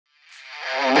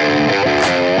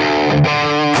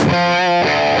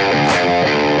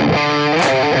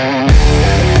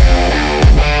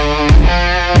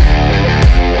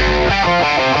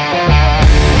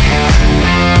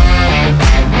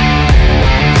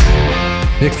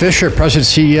Nick Fisher,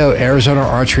 President and CEO, Arizona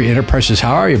Archery Enterprises.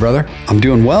 How are you, brother? I'm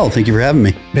doing well. Thank you for having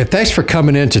me. Man, thanks for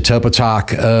coming in to TOPO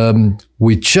Talk.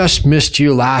 We just missed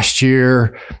you last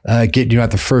year, getting you at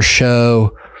the first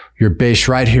show. You're based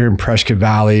right here in Prescott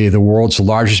Valley, the world's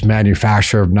largest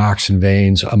manufacturer of nocks and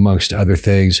vanes, amongst other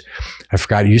things. I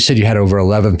forgot, you said you had over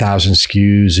 11,000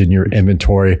 SKUs in your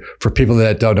inventory. For people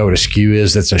that don't know what a SKU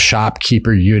is, that's a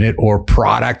shopkeeper unit or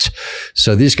product.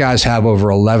 So these guys have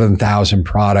over 11,000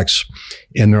 products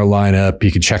in their lineup.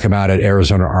 You can check them out at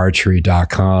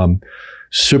arizonaarchery.com.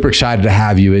 Super excited to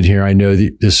have you in here. I know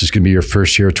that this is going to be your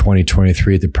first year of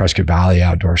 2023 at the Prescott Valley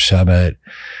Outdoor Summit.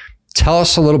 Tell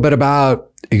us a little bit about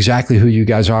exactly who you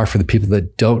guys are for the people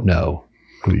that don't know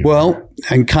who you are.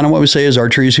 And kind of what we say is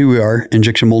archery is who we are.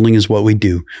 Injection molding is what we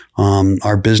do.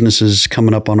 Our business is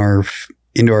coming up on we're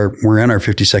in our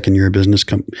 52nd year of business.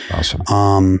 Awesome.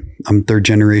 I'm third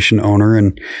generation owner,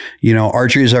 and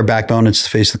archery is our backbone. It's the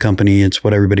face of the company. It's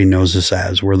what everybody knows us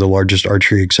as. We're the largest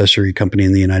archery accessory company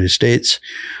in the United States.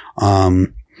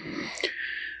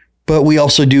 But we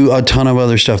also do a ton of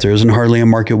other stuff. There isn't hardly a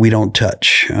market we don't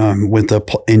touch with the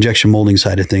injection molding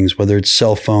side of things, whether it's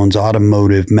cell phones,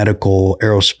 automotive, medical,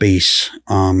 aerospace,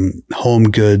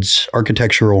 home goods,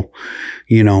 architectural.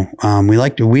 We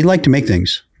like to make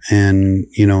things, and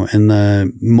in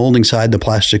the molding side, the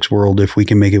plastics world, if we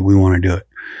can make it, we want to do it.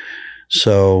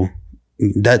 So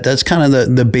that's kind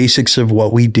of the basics of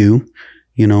what we do.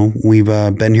 We've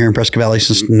been here in Prescott Valley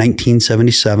since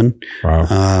 1977.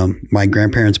 Wow. My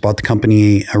grandparents bought the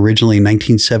company originally in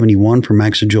 1971 from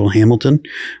Max and Joel Hamilton,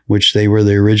 which they were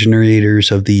the originators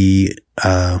of the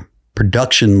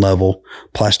production level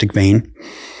plastic vane.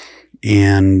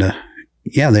 And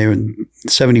they were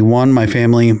 71. My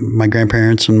family, my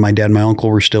grandparents, and my dad and my uncle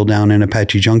were still down in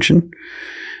Apache Junction.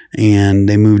 And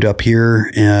they moved up here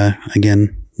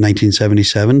again,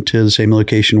 1977 to the same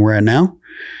location we're at now.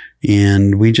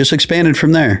 And we just expanded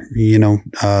from there.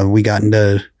 We got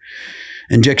into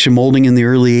injection molding in the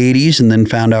early 80s and then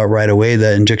found out right away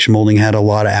that injection molding had a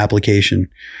lot of application.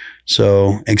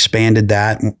 So expanded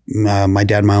that. My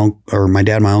dad, my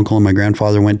uncle, and my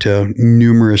grandfather went to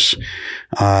numerous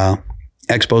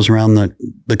expos around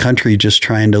the country just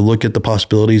trying to look at the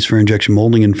possibilities for injection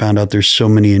molding, and found out there's so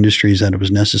many industries that it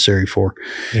was necessary for.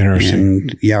 Interesting.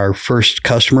 And our first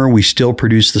customer, we still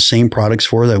produce the same products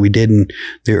for that we did in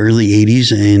the early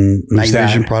 80s in night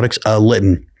vision products,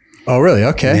 Litton. Oh, really?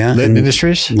 Okay. Yeah, Litton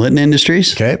Industries? Litton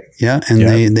Industries. Okay. Yeah.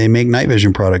 And they make night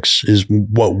vision products is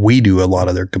what we do a lot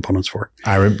of their components for.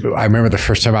 I remember the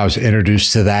first time I was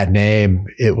introduced to that name,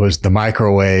 it was the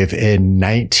microwave in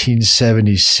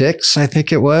 1976, I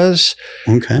think it was.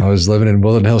 Okay. I was living in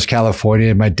Woodland Hills, California,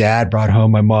 and my dad brought home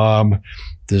my mom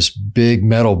this big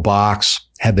metal box,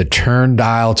 had the turn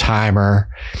dial timer,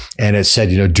 and it said,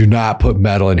 do not put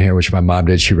metal in here, which my mom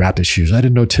did. She wrapped it. She was, I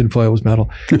didn't know tinfoil was metal,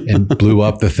 and blew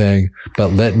up the thing. But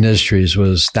Litton Industries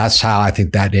that's how I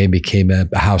think that name became a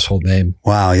household name.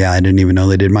 Wow. Yeah. I didn't even know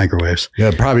they did microwaves.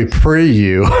 Yeah, probably pre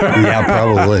you. Yeah,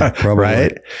 probably.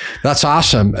 Right? That's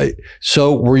awesome.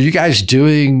 So were you guys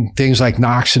doing things like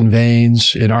nocks and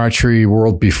vanes in archery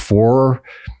world before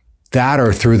that,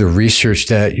 or through the research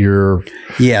that your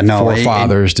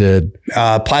forefathers did?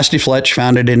 Plastic Fletch,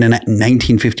 founded in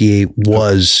 1958,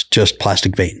 was just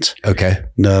plastic vanes. Okay.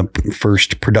 The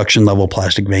first production level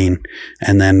plastic vane.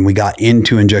 And then we got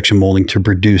into injection molding to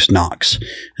produce nocks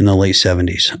in the late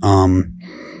 70s.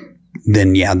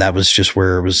 That was just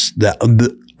where it was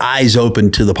the eyes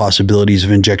open to the possibilities of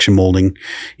injection molding.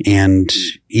 And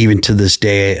even to this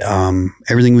day,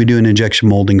 everything we do in injection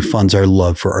molding funds our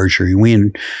love for archery.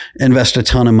 We invest a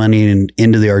ton of money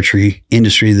into the archery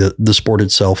industry, the sport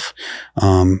itself,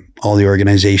 all the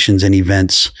organizations and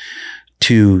events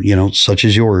to, such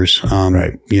as yours,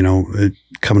 right.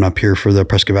 Coming up here for the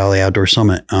Prescott Valley Outdoor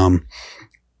Summit.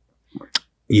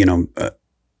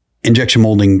 Injection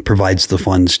molding provides the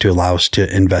funds to allow us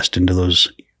to invest into those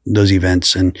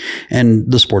events and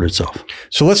the sport itself.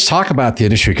 So let's talk about the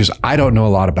industry, because I don't know a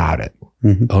lot about it.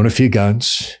 Mm-hmm. Own a few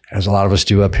guns, as a lot of us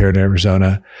do up here in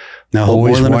Arizona. Now,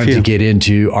 always wanted to get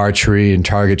into archery and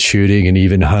target shooting and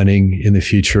even hunting in the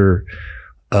future.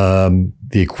 The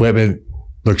equipment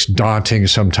looks daunting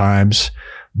sometimes,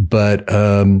 but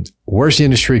where's the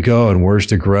industry going? Where's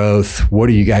the growth? What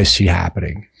do you guys see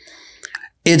happening?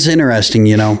 It's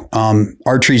interesting,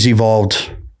 archery's evolved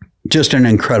just an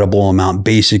incredible amount,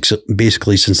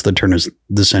 basically since the turn of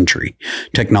the century.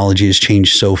 Technology has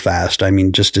changed so fast. I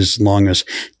mean, just as long as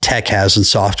tech has and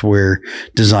software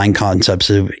design concepts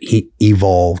have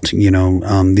evolved,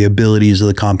 the abilities of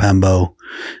the compound bow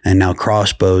and now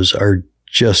crossbows are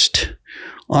just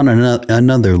on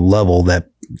another level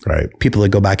that Right. People that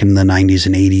go back in the 90s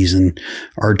and 80s, and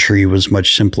archery was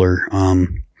much simpler.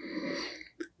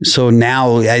 So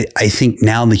now I think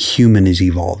now the human is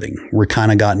evolving. We're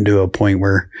kind of gotten to a point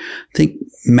where I think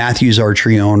Matthew's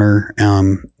archery owner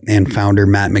and founder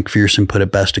Matt McPherson put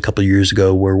it best a couple of years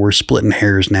ago, where we're splitting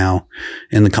hairs now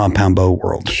in the compound bow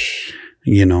world.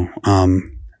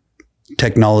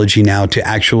 Technology now to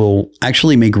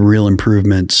actually make real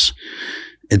improvements,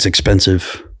 it's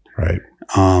expensive. Right.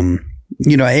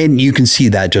 And you can see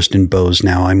that just in bows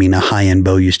now. I mean, a high-end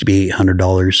bow used to be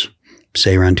 $800,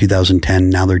 say around 2010.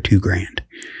 Now they're $2,000,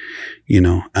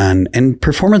 and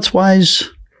performance-wise,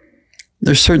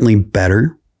 they're certainly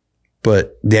better,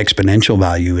 but the exponential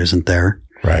value isn't there.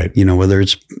 Right. Whether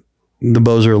it's the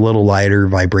bows are a little lighter,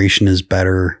 vibration is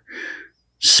better,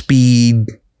 speed,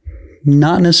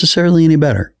 not necessarily any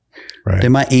better. Right. They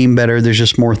might aim better. There's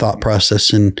just more thought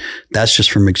process, and that's just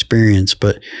from experience.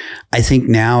 But I think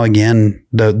now, again,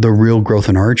 the real growth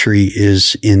in archery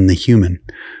is in the human.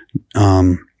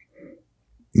 The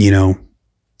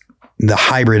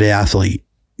hybrid athlete,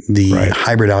 the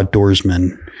hybrid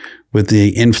outdoorsman, with the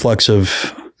influx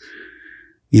of,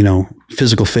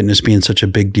 physical fitness being such a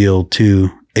big deal to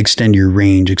extend your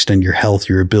range, extend your health,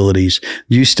 your abilities.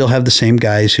 You still have the same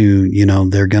guys who,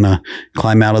 they're going to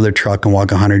climb out of their truck and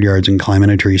walk 100 yards and climb in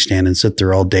a tree stand and sit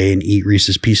there all day and eat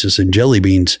Reese's Pieces and jelly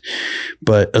beans.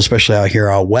 But especially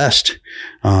out west,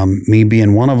 me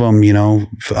being one of them,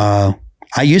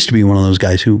 I used to be one of those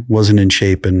guys who wasn't in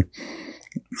shape, and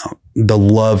the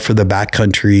love for the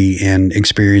backcountry and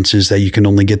experiences that you can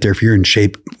only get there if you're in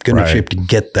shape, good enough shape to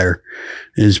get there,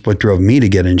 is what drove me to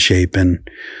get in shape. And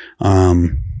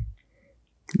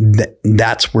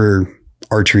that's where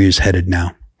archery is headed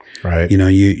now. Right.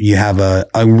 You have a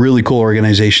really cool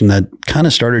organization that kind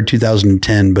of started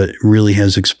 2010, but really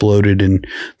has exploded in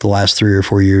the last 3 or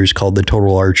 4 years, called the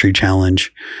Total Archery Challenge,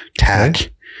 TAC. Okay.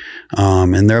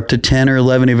 And they're up to 10 or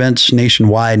 11 events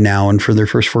nationwide now. And for their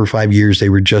first 4 or 5 years, they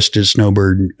were just at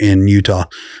Snowbird in Utah,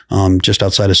 just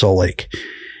outside of Salt Lake.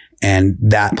 And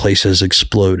that place has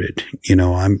exploded.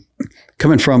 I'm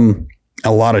coming from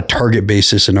a lot of target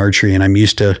basis in archery, and I'm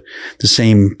used to the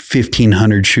same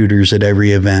 1,500 shooters at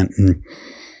every event. And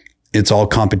it's all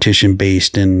competition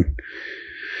based, and,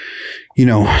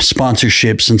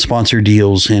 sponsorships and sponsor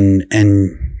deals and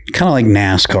kind of like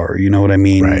NASCAR, you know what I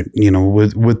mean? Right.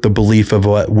 With the belief of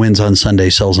what wins on Sunday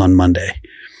sells on Monday.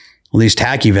 Well, these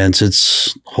TAC events,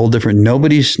 it's a whole different.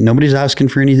 Nobody's asking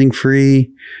for anything free.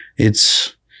 It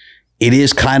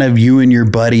is kind of you and your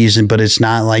buddies, but it's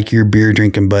not like your beer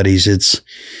drinking buddies. It's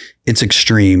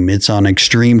extreme. It's on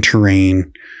extreme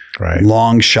terrain, right?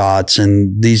 Long shots,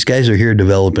 and these guys are here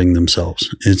developing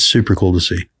themselves. It's super cool to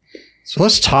see. So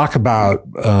let's talk about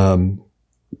a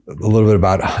little bit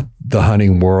about the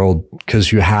hunting world,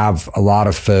 because you have a lot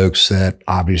of folks that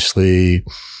obviously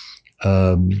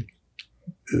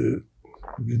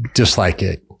dislike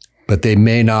it, but they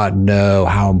may not know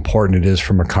how important it is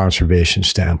from a conservation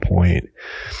standpoint.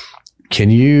 Can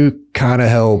you kind of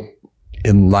help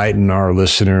enlighten our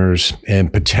listeners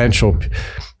and potential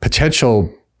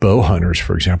bow hunters,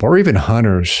 for example, or even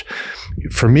hunters?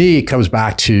 For me, it comes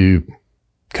back to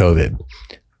COVID.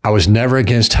 I was never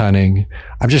against hunting.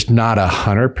 I'm just not a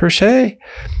hunter per se,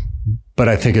 but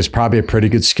I think it's probably a pretty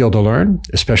good skill to learn,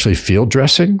 especially field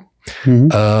dressing.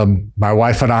 Mm-hmm. My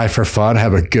wife and I, for fun,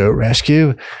 have a goat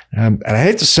rescue. And I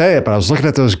hate to say it, but I was looking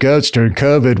at those goats during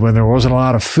COVID when there wasn't a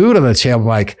lot of food on the table. I'm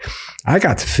like, I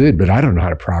got the food, but I don't know how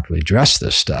to properly dress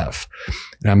this stuff.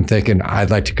 And I'm thinking I'd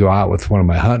like to go out with one of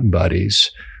my hunting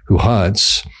buddies who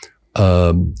hunts,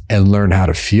 and learn how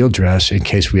to field dress in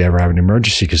case we ever have an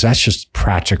emergency, because that's just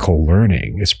practical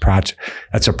learning.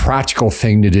 That's a practical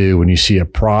thing to do when you see a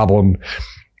problem,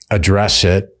 address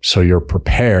it so you're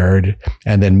prepared,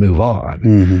 and then move on.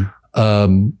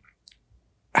 Mm-hmm.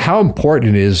 How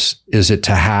important is it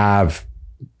to have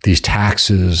these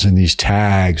taxes and these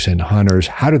tags and hunters?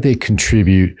 How do they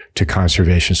contribute to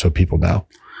conservation so people know?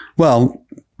 Well,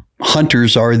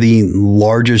 hunters are the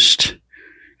largest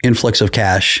influx of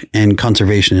cash and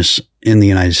conservationists in the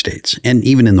United States and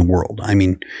even in the world. I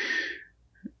mean,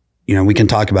 we can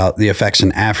talk about the effects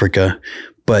in Africa,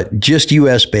 but just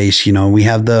U.S. based, we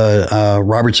have the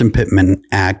Robertson-Pittman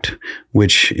Act,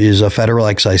 which is a federal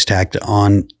excise tax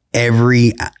on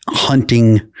every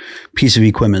hunting piece of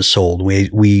equipment sold.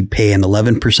 We pay an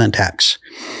 11% tax.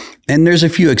 And there's a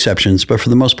few exceptions, but for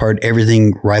the most part,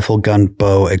 everything rifle, gun,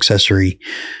 bow, accessory,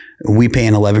 we pay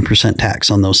an 11%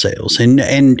 tax on those sales. And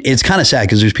it's kind of sad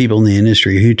because there's people in the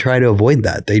industry who try to avoid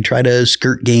that. They try to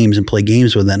skirt games and play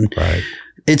games with them. Right.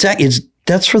 It's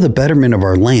That's for the betterment of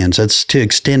our lands. That's to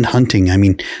extend hunting. I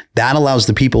mean, that allows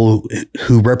the people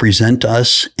who represent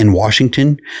us in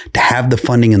Washington to have the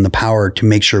funding and the power to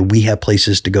make sure we have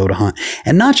places to go to hunt.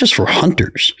 And not just for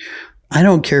hunters. I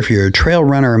don't care if you're a trail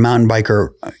runner, a mountain biker,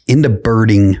 into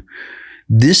birding.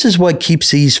 This is what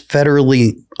keeps these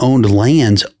federally owned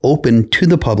lands open to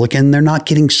the public, and they're not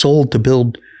getting sold to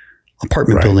build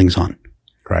apartment buildings on.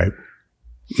 Right.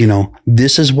 You know,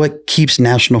 this is what keeps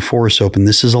national forests open.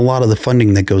 This is a lot of the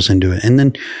funding that goes into it. And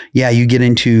then, yeah, you get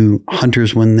into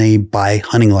hunters when they buy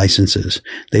hunting licenses,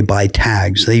 they buy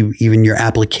tags, even your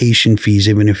application fees.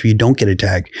 Even if you don't get a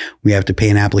tag, we have to pay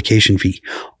an application fee.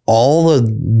 All of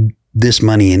this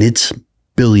money, and it's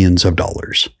billions of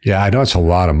dollars. Yeah, I know it's a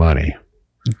lot of money.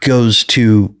 Goes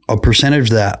to a percentage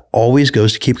that always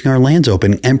goes to keeping our lands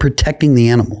open and protecting the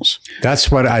animals.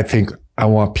 That's what I think I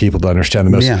want people to understand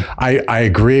the most. Yeah. I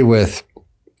agree with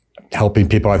helping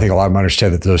people. I think a lot of them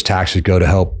understand that those taxes go to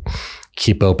help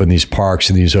keep open these parks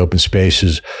and these open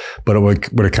spaces. But when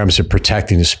it comes to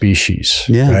protecting the species,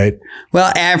 right?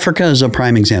 Well, Africa is a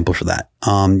prime example for that.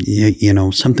 You know,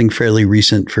 something fairly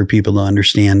recent for people to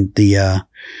understand the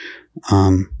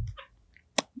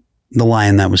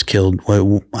lion that was killed.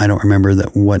 I don't remember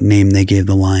what name they gave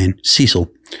the lion.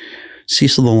 Cecil.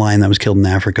 Cecil the lion that was killed in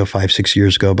Africa 5-6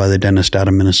 years ago by the dentist out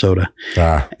of Minnesota.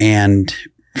 And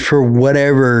for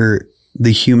whatever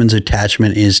the human's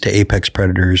attachment is to apex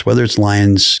predators, whether it's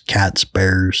lions, cats,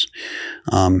 bears,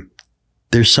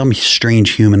 there's some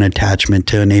strange human attachment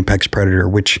to an apex predator,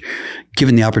 which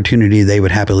given the opportunity, they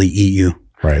would happily eat you.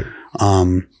 Right.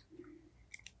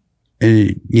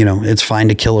 You know, it's fine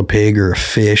to kill a pig or a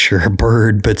fish or a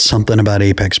bird, but something about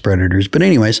apex predators. But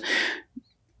anyways,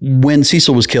 when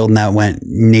Cecil was killed and that went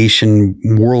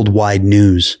worldwide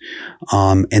news,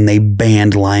 and they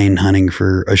banned lion hunting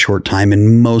for a short time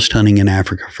and most hunting in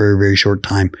Africa for a very short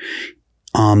time.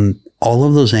 All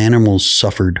of those animals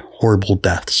suffered horrible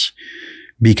deaths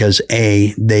because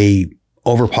they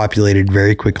overpopulated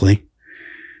very quickly.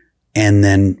 And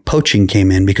then poaching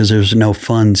came in because there was no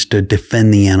funds to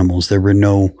defend the animals. There were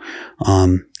no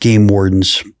game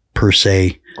wardens per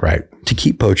se to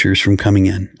keep poachers from coming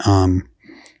in.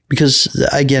 Because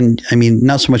again, I mean,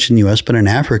 not so much in the US, but in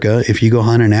Africa, if you go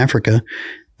hunt in Africa,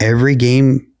 every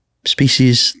game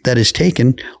species that is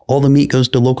taken, all the meat goes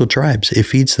to local tribes. It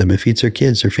feeds them. It feeds their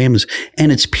kids, their families.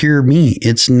 And it's pure meat.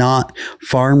 It's not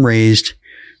farm raised.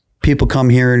 People come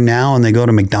here now and they go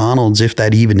to McDonald's, if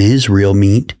that even is real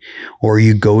meat, or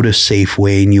you go to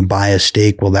Safeway and you buy a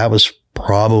steak. Well, that was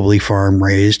probably farm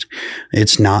raised.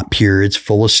 It's not pure. It's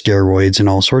full of steroids and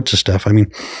all sorts of stuff. I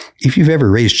mean, if you've ever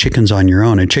raised chickens on your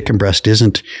own, a chicken breast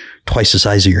isn't twice the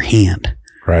size of your hand.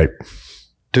 Right.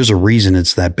 There's a reason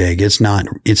it's that big. It's not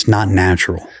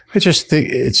natural. I just think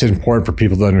it's important for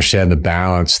people to understand the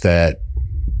balance that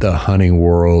the hunting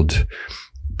world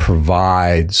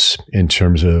provides in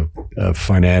terms of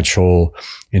financial,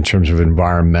 in terms of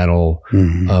environmental,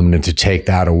 and to take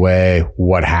that away,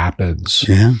 what happens?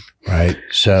 Yeah. Right.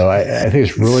 So I think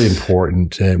it's really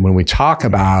important when we talk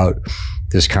about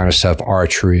this kind of stuff,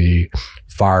 archery,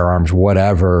 firearms,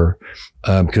 whatever,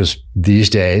 because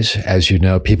these days, as you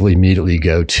know, people immediately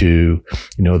go to,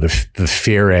 the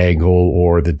fear angle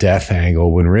or the death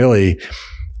angle, when really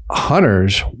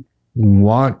hunters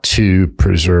want to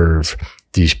preserve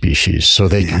these species so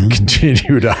they can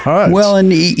continue to hunt. Well,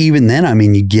 and even then, I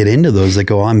mean, you get into those that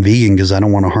go, I'm vegan because I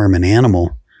don't want to harm an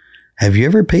animal. Have you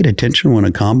ever paid attention when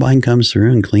a combine comes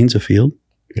through and cleans a field?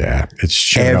 Yeah,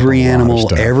 it's every animal,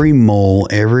 every mole,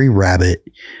 every rabbit,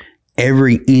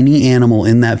 any animal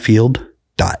in that field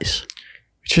dies.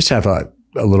 We just have a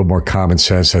little more common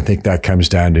sense. I think that comes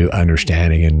down to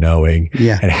understanding and knowing,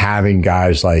 and having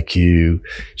guys like you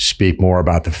speak more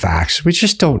about the facts. We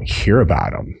just don't hear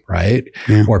about them, right?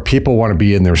 Yeah. Or people want to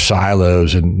be in their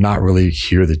silos and not really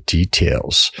hear the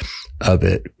details of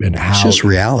it and how it's just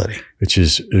reality. It's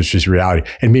just reality.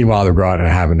 And meanwhile, they're going and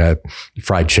having a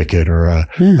fried chicken or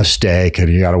a steak, and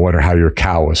you got to wonder how your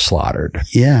cow was slaughtered.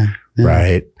 Yeah.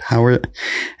 Right.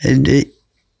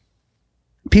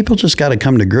 People just got to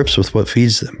come to grips with what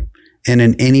feeds them. And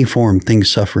in any form, things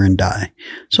suffer and die.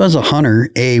 So as a hunter,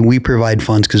 we provide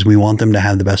funds because we want them to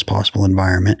have the best possible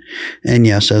environment. And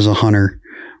yes, as a hunter,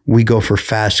 we go for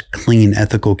fast, clean,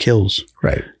 ethical kills.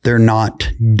 Right. They're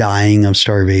not dying of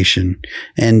starvation.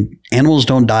 And animals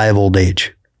don't die of old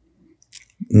age.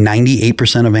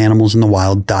 98% of animals in the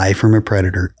wild die from a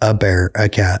predator, a bear, a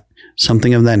cat,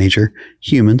 something of that nature.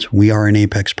 Humans, we are an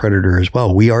apex predator as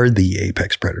well. We are the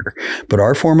apex predator. But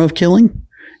our form of killing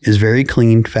is very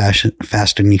clean, fast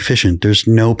and efficient. There's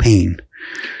no pain.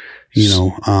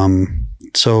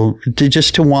 So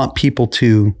to want people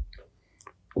to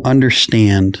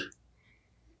understand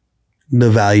the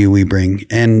value we bring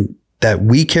and that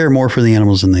we care more for the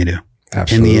animals than they do.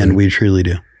 Absolutely. In the end, we truly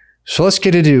do. So let's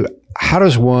get into how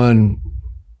does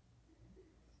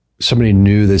somebody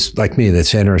new that's like me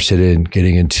that's interested in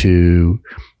getting into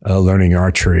learning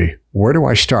archery, where do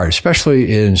I start?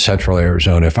 Especially in central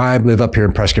Arizona. If I live up here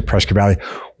in Prescott Valley,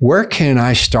 where can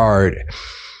I start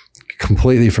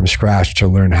completely from scratch to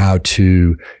learn how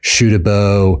to shoot a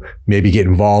bow, maybe get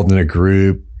involved in a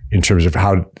group in terms of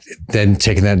how then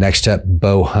taking that next step,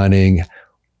 bow hunting?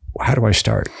 How do I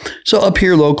start? So up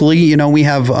here locally, we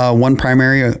have one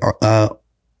primary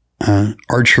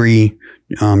archery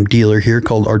dealer here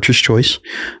called Archer's Choice.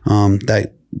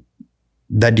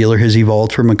 That dealer has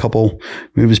evolved from a couple.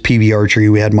 It was PV Archery.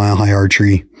 We had Mile High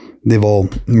Archery. They've all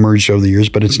merged over the years,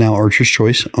 but it's now Archer's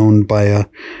Choice, owned by a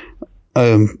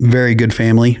very good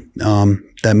family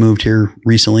that moved here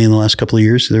recently in the last couple of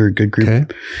years. They're a good group.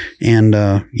 Okay. And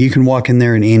you can walk in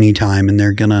there at any time and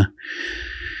they're going to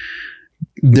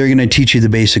teach you the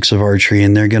basics of archery,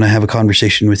 and they're going to have a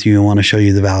conversation with you and want to show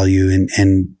you the value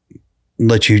and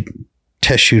let you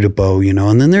test shoot a bow,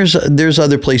 and then there's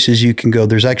other places you can go.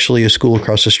 There's actually a school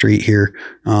across the street here,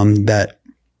 that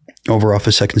over off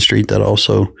of 2nd Street that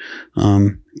also,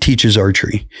 teaches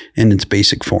archery in its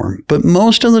basic form. But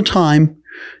most of the time,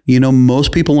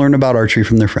 most people learn about archery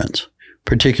from their friends,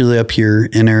 particularly up here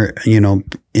in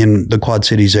the Quad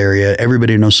Cities area.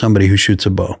 Everybody knows somebody who shoots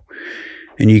a bow,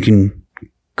 and you can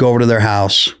go over to their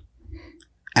house,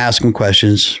 ask them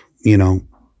questions,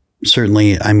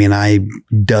 certainly,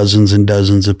 dozens and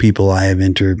dozens of people I have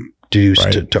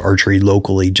introduced to archery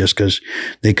locally just because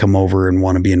they come over and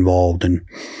want to be involved. And,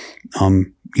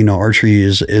 archery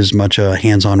is as much a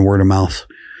hands-on word of mouth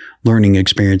learning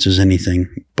experience as anything.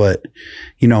 But,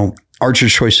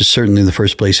 Archer's Choice is certainly the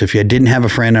first place. If I didn't have a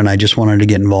friend and I just wanted to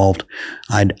get involved,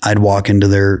 I'd walk into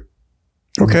the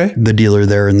dealer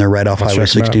there, and they're right off Highway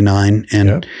 69,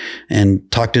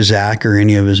 and talk to Zach or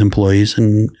any of his employees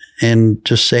and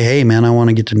just say, hey man, I want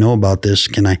to get to know about this.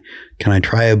 Can I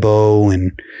try a bow?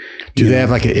 And do they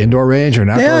have like an indoor range or an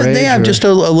outdoor range? They have just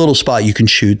a little spot you can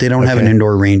shoot. They don't have an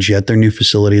indoor range yet. Their new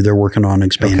facility, they're working on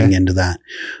expanding into that.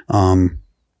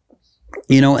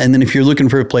 And then if you're looking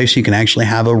for a place you can actually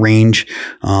have a range,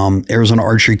 Arizona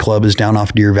Archery Club is down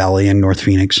off Deer Valley in North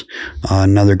Phoenix,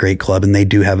 another great club, and they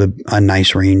do have a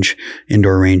nice range,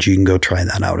 indoor range. You can go try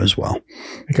that out as well.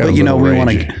 But we want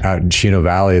to out in Chino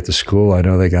Valley at the school. I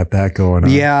know they got that going on.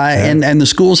 Yeah. And the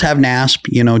schools have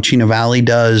NASP. Chino Valley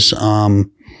does.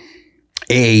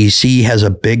 AAC has a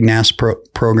big NASP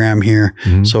program here.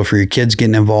 Mm-hmm. So for your kids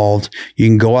getting involved, you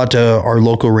can go out to our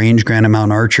local range, Granite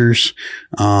Mountain Archers.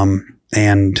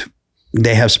 And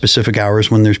they have specific hours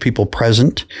when there's people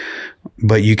present,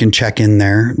 but you can check in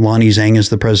there. Lonnie Zhang is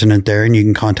the president there, and you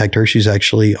can contact her. She's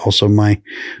actually also my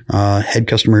head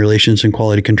customer relations and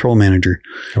quality control manager.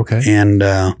 Okay. And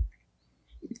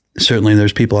certainly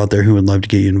there's people out there who would love to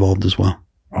get you involved as well.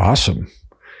 Awesome.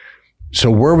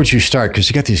 So where would you start? Because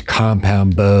you got these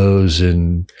compound bows,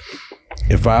 and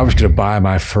if I was going to buy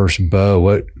my first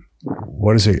bow,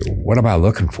 what is it? What am I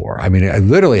looking for? I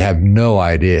literally have no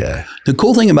idea. The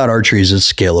cool thing about archery is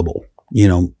it's scalable.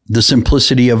 The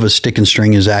simplicity of a stick and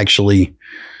string is actually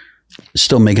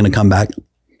still making a comeback,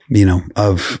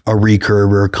 of a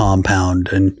recurve or a compound,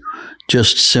 and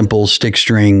just simple stick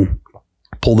string,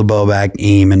 pull the bow back,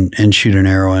 aim, and shoot an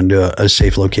arrow into a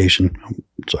safe location.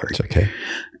 Sorry. It's okay.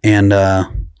 And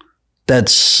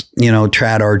that's,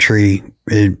 trad archery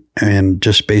and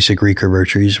just basic recurve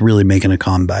archery is really making a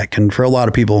comeback. And for a lot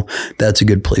of people, that's a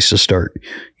good place to start,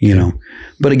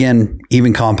 But again,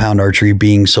 even compound archery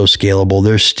being so scalable,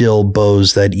 there's still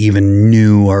bows that even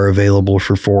new are available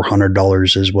for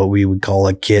 $400 is what we would call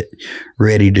a kit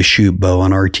ready to shoot bow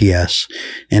on RTS.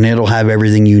 And it'll have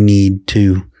everything you need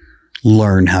to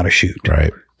learn how to shoot,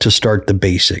 to start the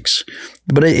basics.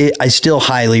 But I still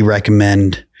highly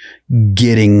recommend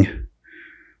getting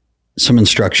some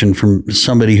instruction from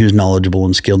somebody who's knowledgeable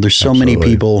and skilled. There's so many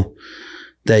people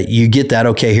that you get that,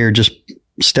 okay, here, just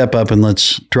step up and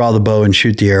let's draw the bow and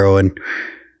shoot the arrow. And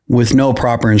with no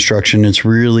proper instruction, it's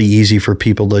really easy for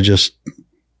people to just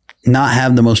not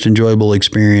have the most enjoyable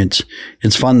experience.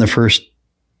 It's fun the first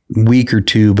week or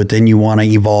two, but then you want to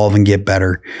evolve and get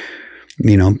better,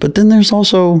 But then there's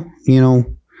also,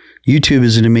 YouTube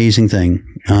is an amazing thing.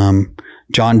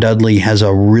 John Dudley has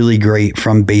a really great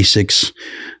from basics,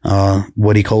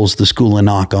 what he calls the School of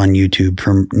Nock on YouTube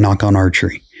from Nock on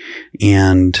Archery.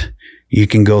 And you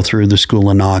can go through the School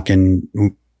of Nock and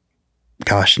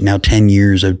now 10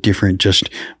 years of different just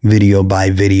video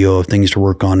by video of things to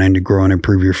work on and to grow and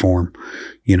improve your form.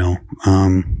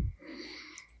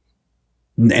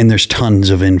 and there's tons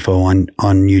of info on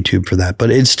YouTube for that.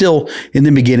 But it's still, in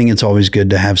the beginning, it's always good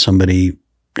to have somebody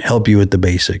help you with the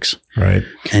basics. Right.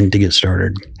 And to get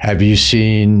started. Have you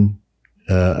seen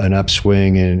an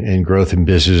upswing in growth in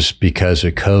business because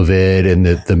of COVID and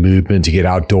the movement to get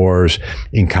outdoors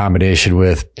in combination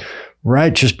with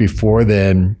right just before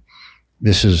then?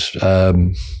 This is, I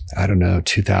don't know,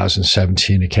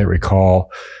 2017. I can't recall.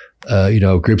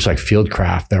 Groups like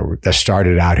Fieldcraft that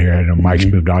started out here. I know Mike's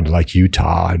moved on to like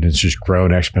Utah and it's just grown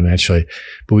exponentially.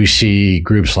 But we see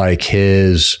groups like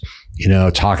his,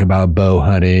 talking about bow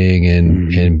hunting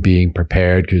and being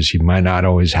prepared because you might not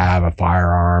always have a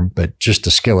firearm, but just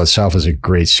the skill itself is a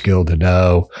great skill to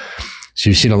know. So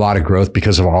you've seen a lot of growth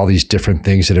because of all these different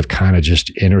things that have kind of just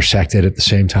intersected at the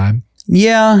same time.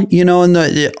 Yeah. And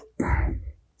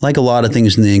like a lot of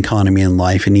things in the economy and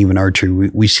life and even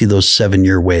archery, we see those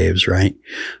 7-year waves, right?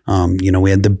 We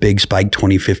had the big spike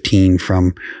 2015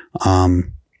 from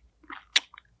Katniss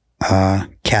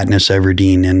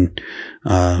Everdeen and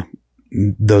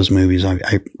those movies.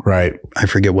 I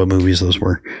forget what movies those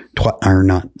were.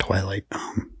 Not Twilight.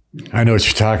 I know what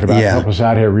you're talking about. Yeah. Help us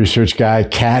out here, research guy.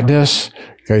 Katniss.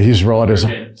 Okay, he's rolling his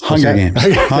Hunger Games.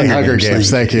 Hunger Games.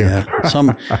 Thank you. Yeah.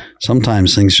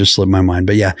 Sometimes things just slip my mind,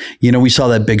 but yeah, we saw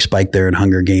that big spike there in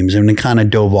Hunger Games, and it kind of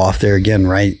dove off there again,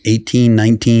 right? 18,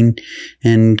 19,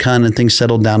 and kind of things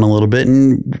settled down a little bit,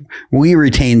 and we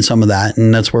retained some of that,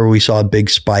 and that's where we saw a big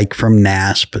spike from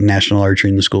NASP, National Archery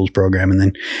in the Schools program, and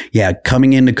then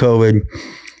coming into COVID,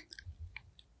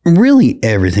 really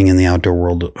everything in the outdoor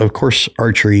world, of course,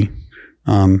 archery.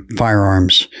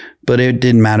 Firearms, but it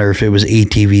didn't matter if it was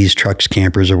ATVs, trucks,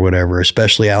 campers, or whatever,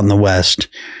 especially out in the West,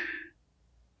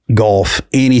 golf,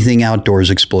 anything outdoors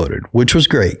exploded, which was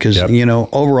great because,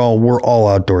 overall, we're all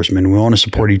outdoorsmen. We want to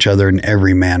support each other in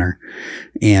every manner.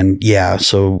 And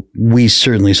so we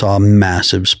certainly saw a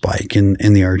massive spike in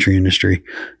the archery industry.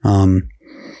 And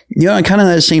kind of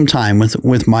at the same time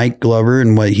with Mike Glover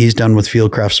and what he's done with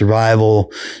Fieldcraft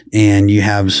Survival, and you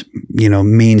have,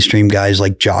 mainstream guys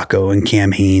like Jocko and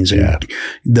Cam Haynes and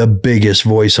the biggest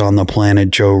voice on the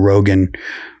planet, Joe Rogan,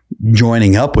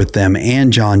 joining up with them,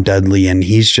 and John Dudley, and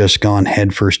he's just gone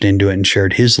headfirst into it and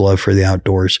shared his love for the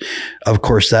outdoors. Of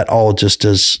course, that all just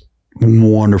does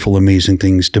wonderful, amazing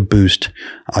things to boost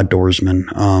outdoorsmen.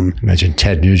 Imagine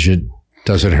Ted Nugent.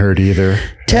 Doesn't hurt either.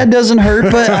 Ted doesn't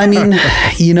hurt, but I mean,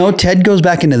 Ted goes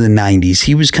back into the 90s.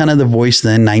 He was kind of the voice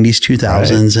then, 90s,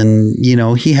 2000s. Right.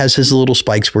 And, he has his little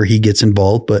spikes where he gets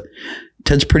involved, but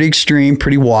Ted's pretty extreme,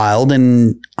 pretty wild.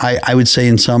 And I would say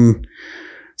in some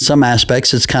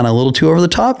aspects, it's kind of a little too over the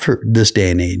top for this day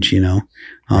and age,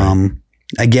 Right.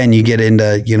 Again, you get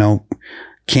into,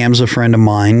 Cam's a friend of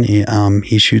mine.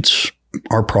 He shoots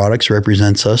our products,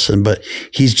 represents us, but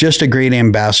he's just a great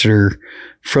ambassador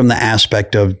from the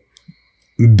aspect of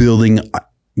building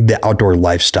the outdoor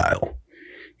lifestyle,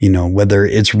 whether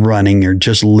it's running or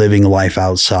just living life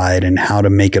outside and how to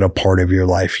make it a part of your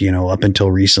life. Up until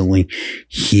recently,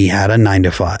 he had a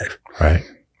 9-to-5. Right.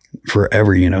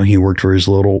 Forever, he worked for his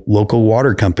local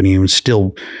water company and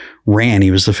still ran. He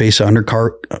was the face of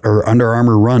Under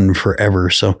Armour Run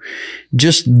forever. So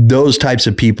just those types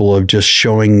of people of just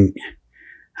showing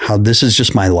how this is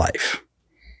just my life.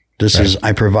 This is,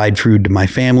 I provide food to my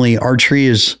family. Archery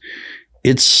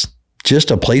it's just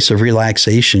a place of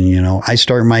relaxation. I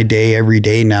start my day every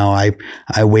day now.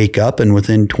 I wake up and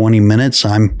within 20 minutes,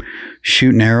 I'm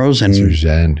shooting arrows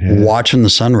and watching the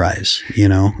sunrise,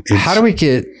 How do we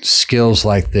get skills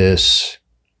like this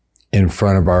in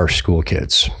front of our school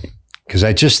kids? Because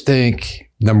I just think,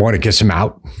 number one, it gets them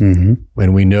out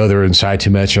when we know they're inside too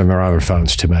much and they're on their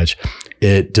phones too much.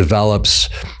 It develops,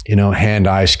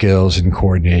 hand-eye skills and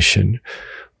coordination.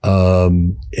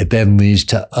 It then leads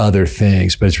to other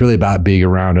things, but it's really about being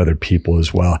around other people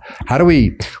as well.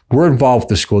 We're involved with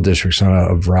the school districts on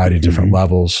a variety of different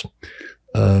levels.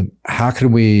 How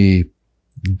can we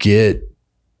get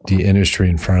the industry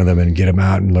in front of them and get them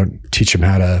out and teach them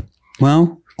how to?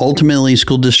 Well, ultimately,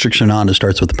 school districts or not, it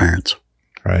starts with the parents.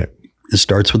 Right. It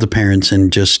starts with the parents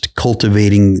and just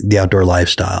cultivating the outdoor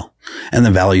lifestyle and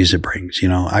the values it brings.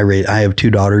 I have 2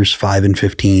 daughters, 5 and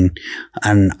 15,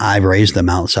 and I've raised them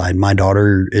outside. My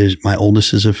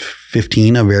oldest is a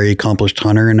 15, a very accomplished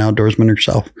hunter and outdoorsman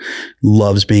herself,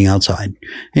 loves being outside.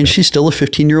 And she's still a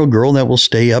 15-year-old girl that will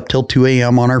stay up till 2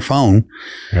 a.m. on her phone.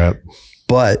 Yep.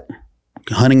 But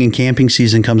hunting and camping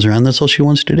season comes around. That's all she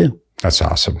wants to do. That's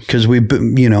awesome. Because we,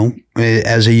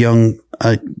 as a young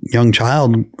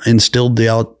child, instilled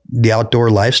the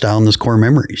outdoor lifestyle and those core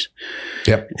memories.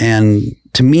 Yep. And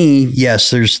to me,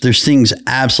 yes, there's things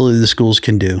absolutely the schools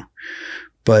can do,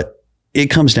 but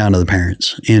it comes down to the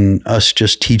parents and us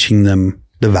just teaching them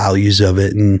the values of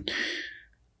it. And,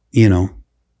 you know,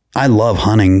 I love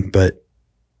hunting, but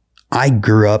I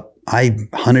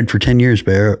hunted for 10 years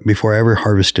before I ever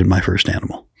harvested my first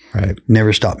animal. Right.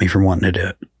 Never stopped me from wanting to do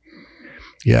it.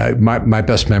 Yeah. My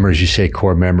best memories, you say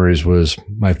core memories, was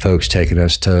my folks taking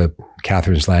us to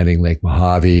Catherine's Landing, Lake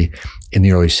Mojave in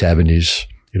the early 70s,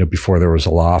 you know, before there was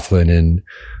a Laughlin, and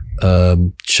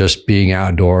just being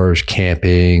outdoors,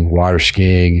 camping, water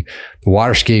skiing. The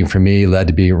water skiing for me led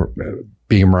to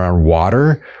being around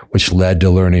water, which led to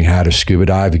learning how to scuba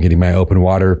dive and getting my open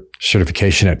water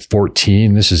certification at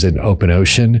 14. This is in open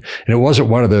ocean. And it wasn't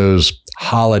one of those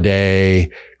holiday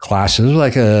classes. It was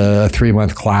like a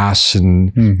 3-month class,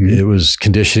 and it was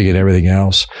conditioning and everything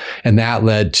else. And that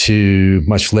led to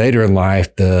much later in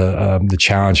life, the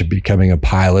challenge of becoming a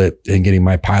pilot and getting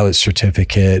my pilot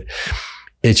certificate.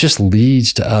 It just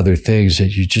leads to other things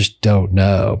that you just don't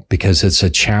know, because it's a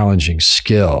challenging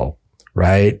skill,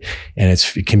 right? And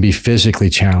it can be physically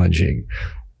challenging.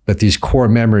 But these core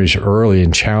memories early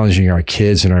and challenging our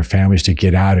kids and our families to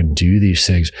get out and do these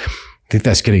things, I think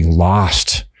that's getting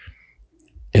lost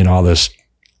in all this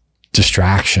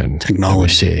distraction technology that we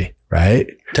see, right?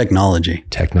 Technology.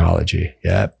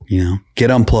 Yep. You know,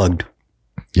 get unplugged.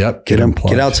 Yep. Get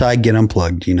unplugged. Get outside, get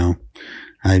unplugged. You know,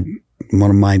 one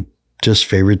of my just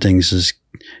favorite things is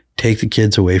take the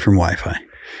kids away from Wi-Fi.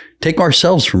 Take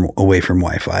ourselves away from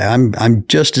Wi-Fi. I'm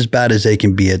just as bad as they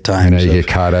can be at times. I know you get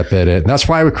caught up in it. And that's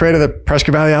why we created the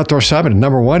Prescott Valley Outdoor Summit.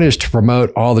 Number one is to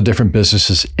promote all the different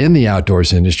businesses in the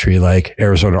outdoors industry, like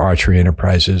Arizona Archery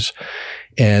Enterprises,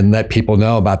 and let people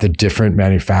know about the different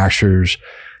manufacturers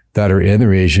that are in the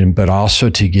region, but also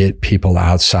to get people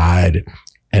outside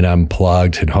and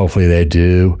unplugged. And hopefully they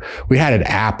do. We had an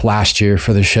app last year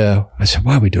for the show. I said,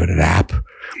 why are we doing an app?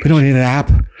 We don't need an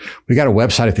app. We got a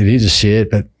website if they need to see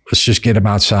it, but let's just get them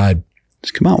outside.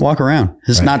 Just come out and walk around.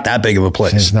 It's not that big of a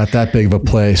place. It's not that big of a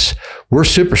place. We're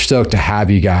super stoked to have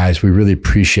you guys. We really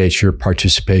appreciate your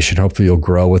participation. Hopefully you'll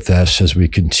grow with us as we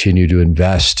continue to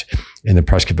invest in the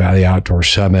Prescott Valley Outdoor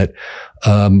Summit.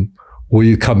 Will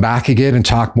you come back again and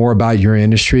talk more about your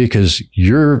industry? Because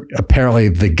you're apparently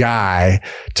the guy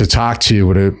to talk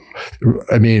to.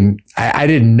 I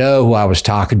didn't know who I was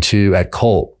talking to at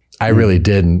Colt. I really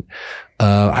didn't.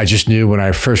 I just knew when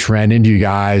I first ran into you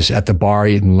guys at the bar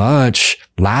eating lunch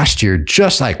last year,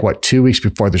 just like 2 weeks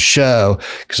before the show,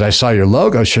 because I saw your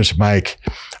logo shirts, Mike.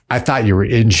 I thought you were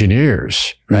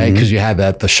engineers, right? Because you had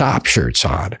the shop shirts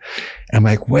on. And I'm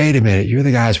like, wait a minute, you're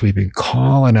the guys we've been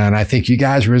calling on. I think you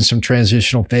guys were in some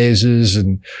transitional phases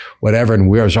and whatever. And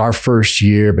it was our first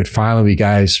year, but finally,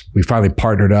 we finally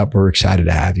partnered up. We're excited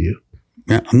to have you.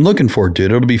 Yeah, I'm looking forward to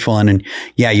it. It'll be fun. And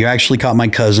yeah, you actually caught my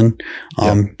cousin,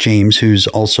 James, he's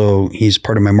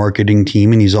part of my marketing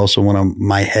team, and he's also one of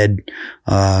my head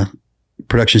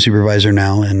production supervisor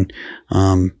now. And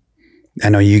I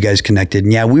know you guys connected.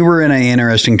 And yeah, we were in an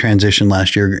interesting transition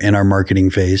last year in our marketing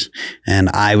phase, and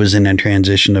I was in a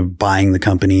transition of buying the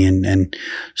company. And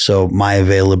so my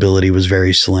availability was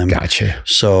very slim. Gotcha.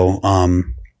 So,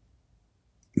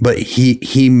 but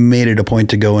he made it a point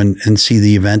to go and see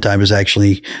the event. I was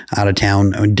actually out of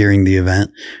town during the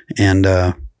event, and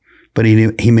but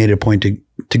he made it a point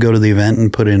to go to the event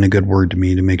and put in a good word to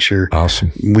me to make sure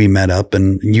we met up.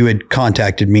 And you had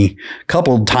contacted me a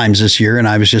couple of times this year, and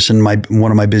I was just in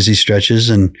one of my busy stretches,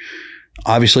 and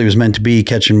obviously it was meant to be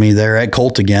catching me there at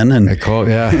Colt again. And at Colt,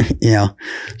 yeah. Yeah.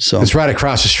 So it's right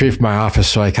across the street from my office,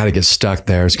 so I kind of get stuck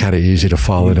there. It's kind of easy to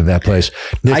fall into that place.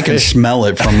 I can smell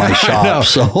it from my shop.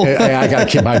 So I got to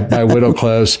keep my window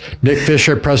closed. Nick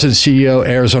Fisher, President and CEO,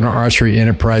 Arizona Archery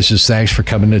Enterprises. Thanks for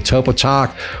coming to TOPO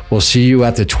Talk. We'll see you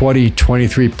at the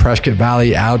 2023 Prescott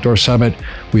Valley Outdoor Summit.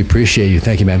 We appreciate you.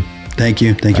 Thank you, man. Thank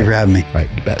you. Thank you for having me. All right,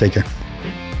 you bet. Take care.